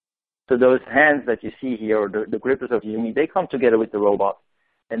 So those hands that you see here, or the grippers of Yumi, they come together with the robot.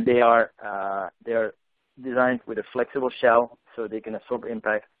 And they are designed with a flexible shell so they can absorb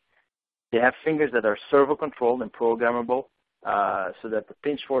impact. They have fingers that are servo-controlled and programmable so that the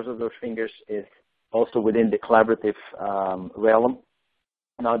pinch force of those fingers is also within the collaborative realm.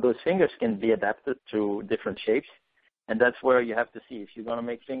 Now, those fingers can be adapted to different shapes, and that's where you have to see if you're going to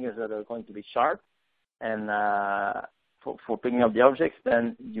make fingers that are going to be sharp and for picking up the objects,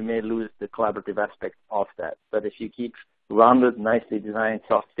 then you may lose the collaborative aspect of that. But if you keep rounded, nicely designed,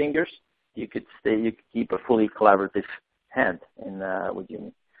 soft fingers, you could keep a fully collaborative hand with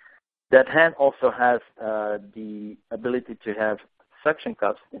Yumi. That hand also has the ability to have suction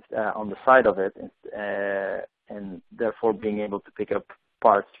cups on the side of it, and therefore being able to pick up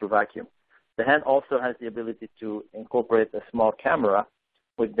parts through vacuum. The hand also has the ability to incorporate a small camera,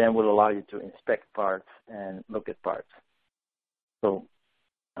 which then will allow you to inspect parts and look at parts. So,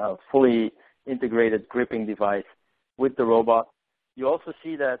 fully integrated gripping device with the robot. you also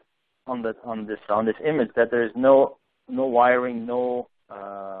see that on this image that there is no wiring, no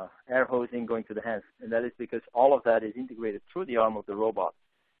air hosing going to the hands, and that is because all of that is integrated through the arm of the robot,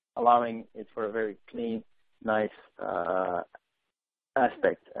 allowing it for a very clean, nice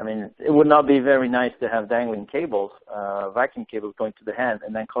aspect. I mean, it would not be very nice to have dangling cables, vacuum cables going to the hand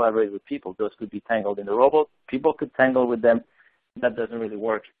and then collaborate with people. Those could be tangled in the robot. People could tangle with them. That doesn't really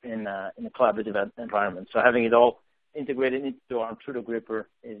work in a collaborative environment. So having it all integrated into the arm through the gripper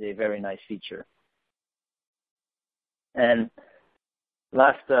is a very nice feature. And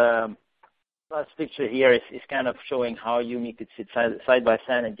last picture here is kind of showing how Yumi could sit side by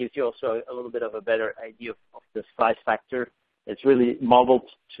side, and gives you also a little bit of a better idea of the size factor. It's really modeled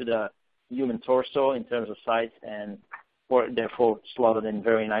to the human torso in terms of size, and therefore slotted in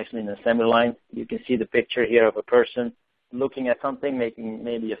very nicely in the assembly line. You can see the picture here of a person looking at something, making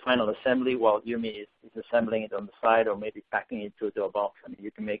maybe a final assembly, while Yumi is assembling it on the side, or maybe packing it into a box. I mean,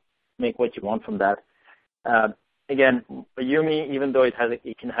 you can make what you want from that. Again, a Yumi, even though it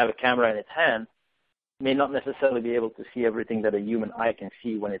can have a camera in its hand, may not necessarily be able to see everything that a human eye can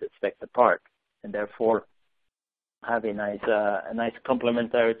see when it inspects a part, and therefore have a nice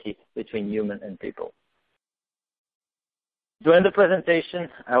complementarity between human and people. During the presentation,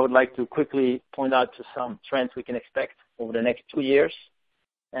 I would like to quickly point out to some trends we can expect over the next 2 years.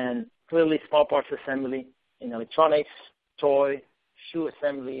 And clearly, small parts assembly in electronics, toy, shoe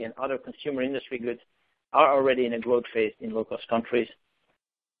assembly, and other consumer industry goods are already in a growth phase in low-cost countries.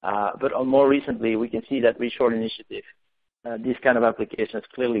 But more recently, we can see that Reshore Initiative, these kind of applications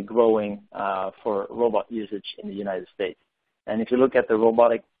clearly growing for robot usage in the United States. And if you look at the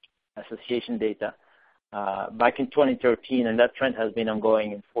Robotic Association data, back in 2013, and that trend has been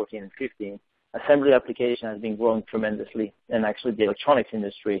ongoing in 14 and 15, assembly application has been growing tremendously, and actually the electronics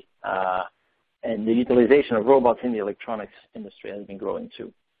industry and the utilization of robots in the electronics industry has been growing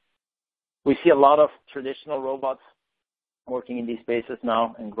too. We see a lot of traditional robots working in these spaces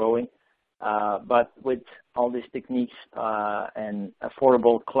now and growing, but with all these techniques and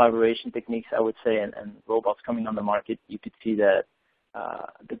affordable collaboration techniques, I would say, and robots coming on the market, you could see that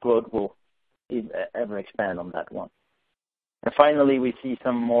the growth will ever expand on that one. And finally, we see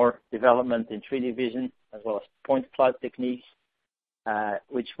some more development in 3D vision as well as point cloud techniques,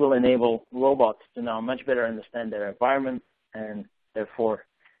 which will enable robots to now much better understand their environment and therefore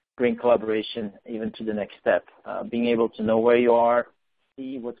bring collaboration even to the next step. Being able to know where you are,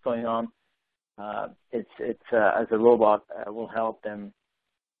 see what's going on, as a robot will help them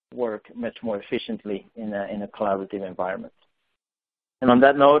work much more efficiently in a collaborative environment. And on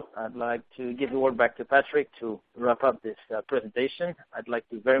that note, I'd like to give the word back to Patrick to wrap up this presentation. I'd like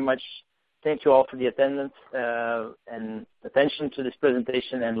to very much thank you all for the attendance and attention to this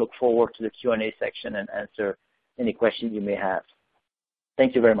presentation, and look forward to the Q&A section and answer any questions you may have.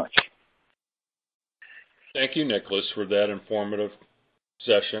 Thank you very much. Thank you, Nicholas, for that informative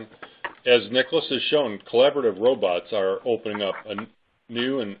session. As Nicholas has shown, collaborative robots are opening up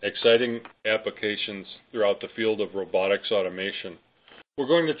new and exciting applications throughout the field of robotics automation. We're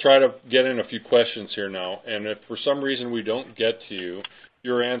going to try to get in a few questions here now, and if for some reason we don't get to you,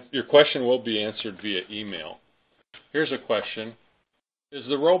 your question will be answered via email. Here's a question. Is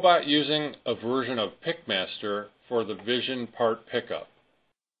the robot using a version of PickMaster for the vision part pickup?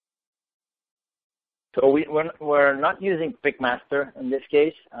 So we're not using PickMaster in this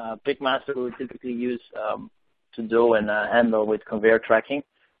case. PickMaster we typically use to do and handle with conveyor tracking.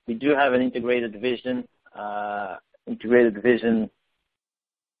 We do have an integrated vision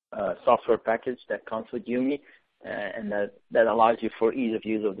software package that comes with Yumi, and that allows you for ease of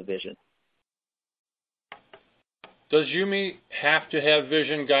use of the vision. Does Yumi have to have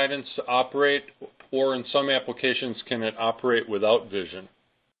vision guidance to operate, or in some applications can it operate without vision?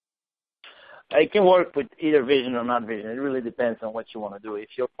 It can work with either vision or not vision. It really depends on what you want to do. If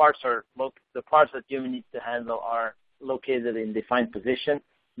your parts the parts that Yumi needs to handle are located in defined position,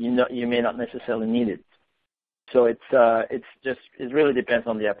 you may not necessarily need it. So it really depends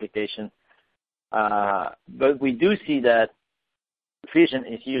on the application. But we do see that vision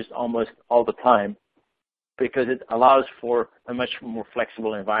is used almost all the time because it allows for a much more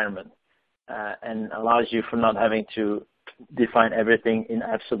flexible environment and allows you for not having to define everything in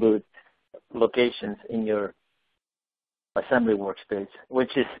absolute locations in your assembly workspace,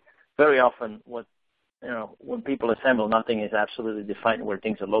 which is very often when people assemble, nothing is absolutely defined where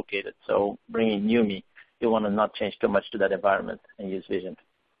things are located. So bringing Yumi, you want to not change too much to that environment and use vision.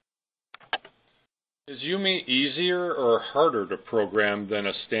 Is Yumi easier or harder to program than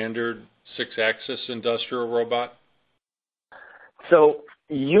a standard 6-axis industrial robot? So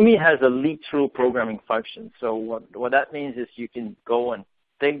Yumi has a lead-through programming function. So what that means is you can go and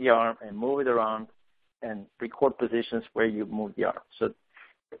take the arm and move it around and record positions where you move the arm. So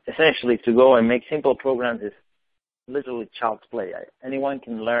essentially, to go and make simple programs is literally child's play. Anyone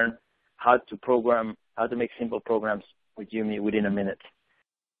can learn how to make simple programs with Yumi within a minute.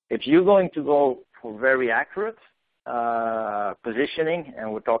 If you're going to go for very accurate positioning,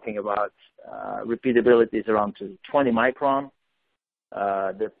 and we're talking about repeatabilities around to 20 micron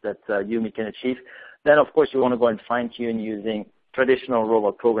that Yumi can achieve, then of course you want to go and fine-tune using traditional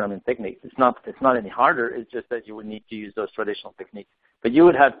robot programming techniques. It's not any harder. It's just that you would need to use those traditional techniques. But you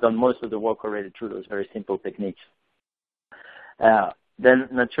would have done most of the work already through those very simple techniques. Then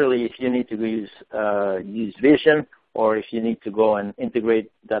naturally, if you need to use vision, or if you need to go and integrate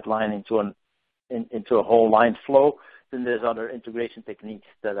that line into a whole line flow, then there's other integration techniques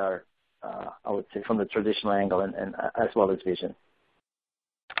that are, I would say, from the traditional angle and as well as vision.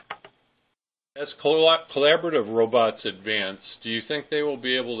 As collaborative robots advance, do you think they will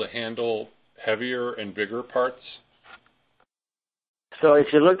be able to handle heavier and bigger parts? So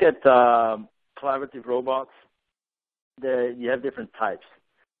if you look at collaborative robots, you have different types.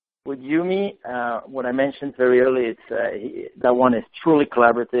 With Yumi, what I mentioned very early, that one is truly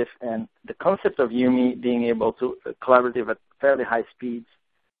collaborative, and the concept of Yumi being able to collaborative at fairly high speeds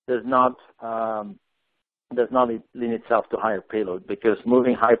does not lend itself to higher payload, because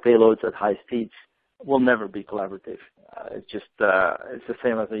moving high payloads at high speeds will never be collaborative. It's the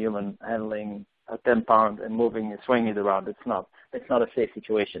same as a human handling a 10-pound and moving and swinging it around. It's not a safe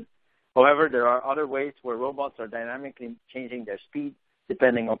situation. However, there are other ways where robots are dynamically changing their speed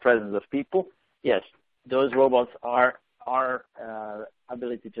depending on presence of people. Yes, those robots are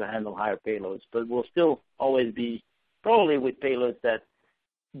ability to handle higher payloads, but will still always be probably with payloads that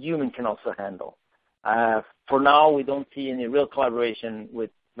human can also handle. For now, we don't see any real collaboration with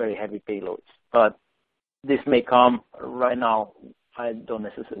very heavy payloads, but this may come. Right now, I don't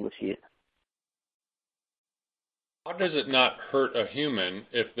necessarily see it. How does it not hurt a human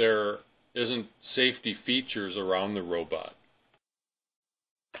if there isn't safety features around the robot?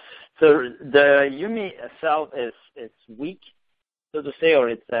 So the Yumi itself is weak, so to say, or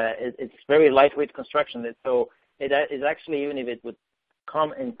it's very lightweight construction. So it is actually, even if it would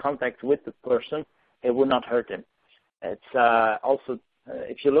come in contact with the person, it would not hurt him. It's also,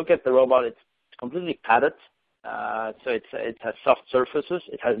 if you look at the robot, it's completely padded. So it has soft surfaces.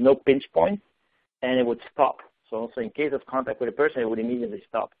 It has no pinch point, and it would stop. So also in case of contact with a person, it would immediately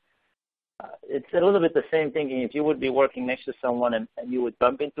stop. It's a little bit the same thinking. If you would be working next to someone and you would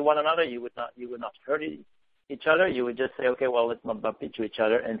bump into one another, you would not hurt each other. You would just say, okay, well, let's not bump into each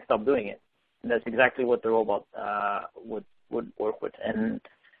other, and stop doing it. And that's exactly what the robot would work with. And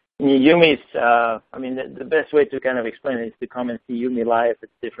Yumi is, the best way to kind of explain it is to come and see Yumi live at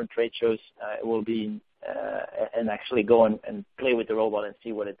different trade shows. It will be and actually go and play with the robot and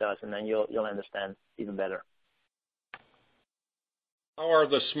see what it does, and then you'll understand even better. How are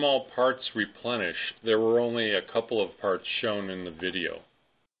the small parts replenished? There were only a couple of parts shown in the video.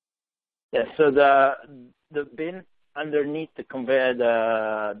 Yeah, so the bin underneath the conveyor,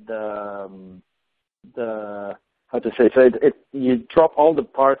 how to say, so you drop all the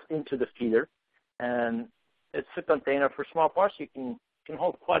parts into the feeder, and it's a container for small parts. You can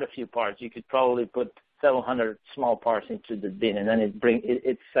hold quite a few parts. You could probably put several hundred small parts into the bin, and then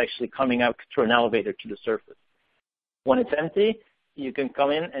it's actually coming up through an elevator to the surface. When it's empty, you can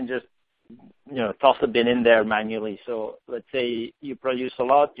come in and just toss the bin in there manually. So let's say you produce a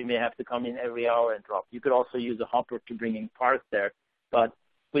lot, you may have to come in every hour and drop. You could also use a hopper to bring in parts there, but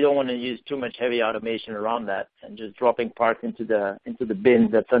we don't want to use too much heavy automation around that, and just dropping parts into the bin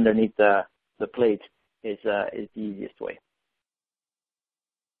that's underneath the plate is the easiest way.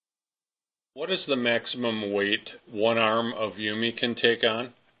 What is the maximum weight one arm of Yumi can take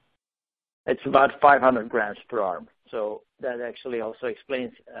on? It's about 500 grams per arm. So that actually also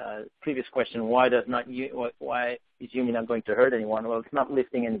explains previous question, why is Yumi not going to hurt anyone? Well, it's not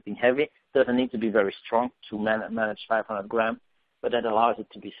lifting anything heavy. It doesn't need to be very strong to manage 500 grams, but that allows it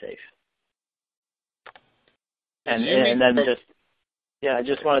to be safe. And then I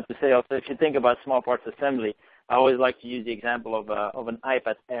just wanted to say also, if you think about small parts assembly, I always like to use the example of an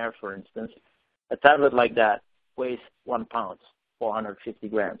iPad Air, for instance. A tablet like that weighs 1 pound, 450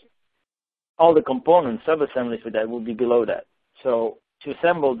 grams. All the components, sub-assemblies with that will be below that. So to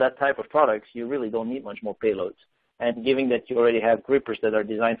assemble that type of products, you really don't need much more payloads. And given that you already have grippers that are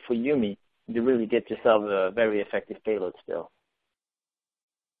designed for Yumi, you really get yourself a very effective payload still.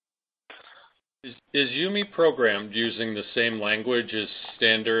 Is Yumi programmed using the same language as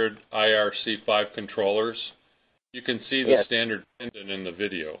standard IRC5 controllers? You can see the Yes. standard tendon in the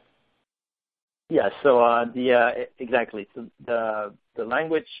video. Yeah. So exactly. So the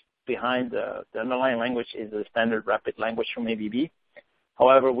language behind the underlying language is the standard rapid language from ABB.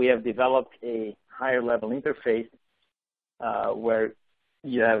 However, we have developed a higher level interface where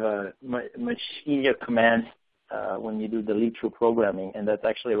you have a much easier commands when you do the lead-through programming, and that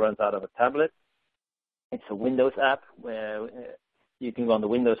actually runs out of a tablet. It's a Windows app where you can go on the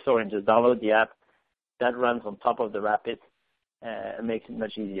Windows Store and just download the app. That runs on top of the Rapid and makes it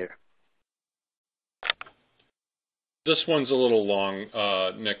much easier. This one's a little long,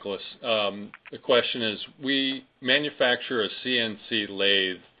 Nicholas. The question is, we manufacture a CNC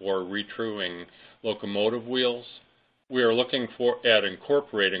lathe for retruing locomotive wheels. We are looking at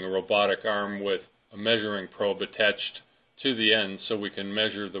incorporating a robotic arm with a measuring probe attached to the end so we can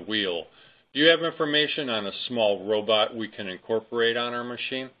measure the wheel. Do you have information on a small robot we can incorporate on our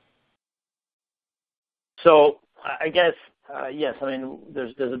machine? So I guess, yes. I mean,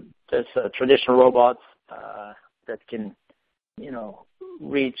 there's traditional robots that can,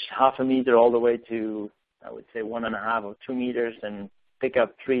 reach half a meter all the way to, I would say, 1.5 or 2 meters, and pick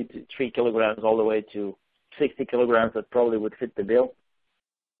up 3 kilograms all the way to 60 kilograms. That probably would fit the bill.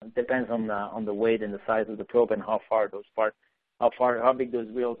 It depends on the weight and the size of the probe and how big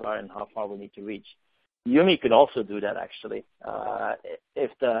those wheels are and how far we need to reach. U.M.A. could also do that actually, if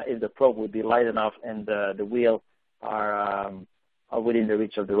the probe would be light enough and the wheel are within the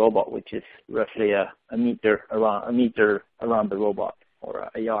reach of the robot, which is roughly a meter around the robot, or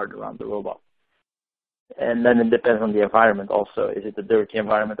a yard around the robot. And then it depends on the environment also. Is it a dirty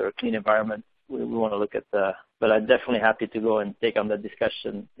environment or a clean environment? We want to look at but I'm definitely happy to go and take on that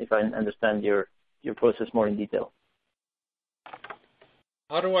discussion if I understand your process more in detail.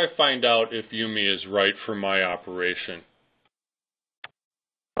 How do I find out if U.M.A. is right for my operation?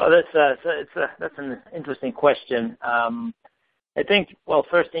 Well, that's an interesting question. I think,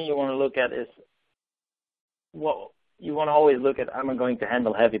 first thing you want to look at is you want to always look at, am I going to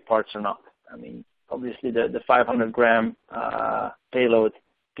handle heavy parts or not? I mean, obviously the 500-gram payload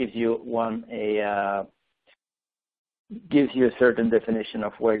gives you a certain definition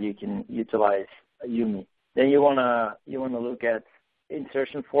of where you can utilize a U.M.A. Then you want to look at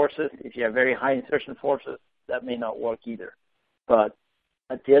insertion forces. If you have very high insertion forces, that may not work either. But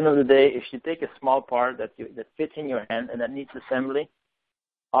at the end of the day, if you take a small part that fits in your hand and that needs assembly,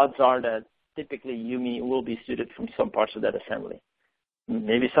 odds are that typically U.M.A. will be suited from some parts of that assembly.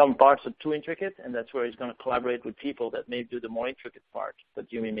 Maybe some parts are too intricate, and that's where it's going to collaborate with people that may do the more intricate part,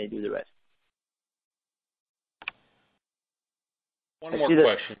 but U.M.A. may do the rest. One more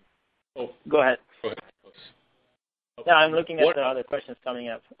question. Go ahead. Go ahead. Yeah, I'm looking at the other questions coming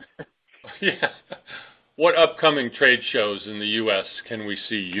up. Yeah. What upcoming trade shows in the U.S. can we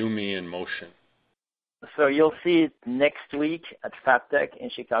see U.M.A. in motion? So you'll see it next week at FabTech in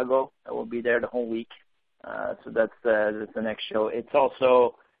Chicago. I will be there the whole week. So that's the next show. It's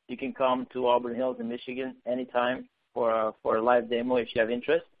also, you can come to Auburn Hills in Michigan anytime for a live demo if you have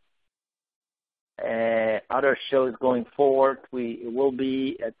interest. Other shows going forward, we will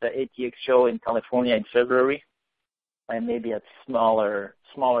be at the ATX show in California in February. And maybe at smaller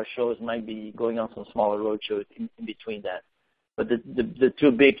shows, might be going on some smaller road shows in between that. But the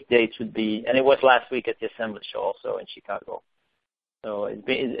two big dates would be, and it was last week at the Assembly Show also in Chicago. So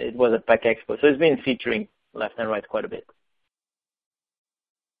it was at PAC Expo. So it's been featuring left and right quite a bit.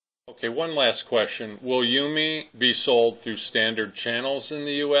 Okay, one last question. Will U.M.A. be sold through standard channels in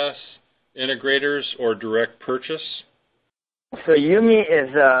the U.S., integrators, or direct purchase? So U.M.A.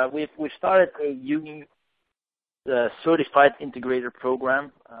 is, we started a U.M.A. certified integrator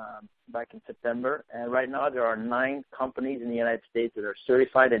program back in September, and right now there are 9 companies in the United States that are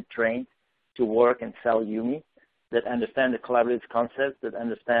certified and trained to work and sell U.M.A. that understand the collaborative concept, that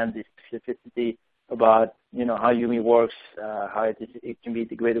understand the specificity about how U.M.A. works, how it can be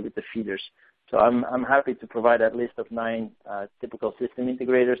integrated with the feeders. So I'm happy to provide that list of 9 typical system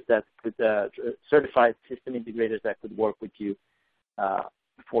integrators that could certified system integrators that could work with you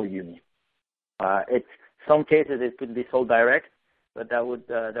for U.M.A. It's some cases it could be sold direct, but that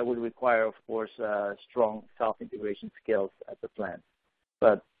would require, of course, strong self-integration skills at the plant.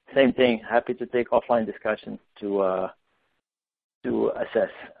 But same thing, happy to take offline discussions to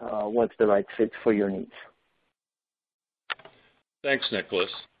assess what's the right fit for your needs. Thanks,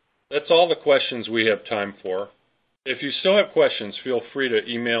 Nicholas. That's all the questions we have time for. If you still have questions, feel free to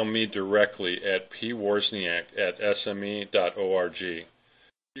email me directly at pwozniak@sme.org.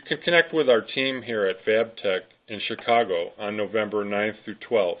 You can connect with our team here at FabTech in Chicago on November 9th through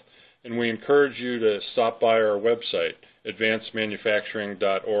 12th, and we encourage you to stop by our website,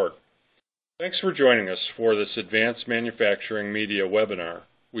 advancedmanufacturing.org. Thanks for joining us for this Advanced Manufacturing Media webinar.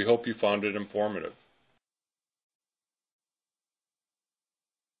 We hope you found it informative.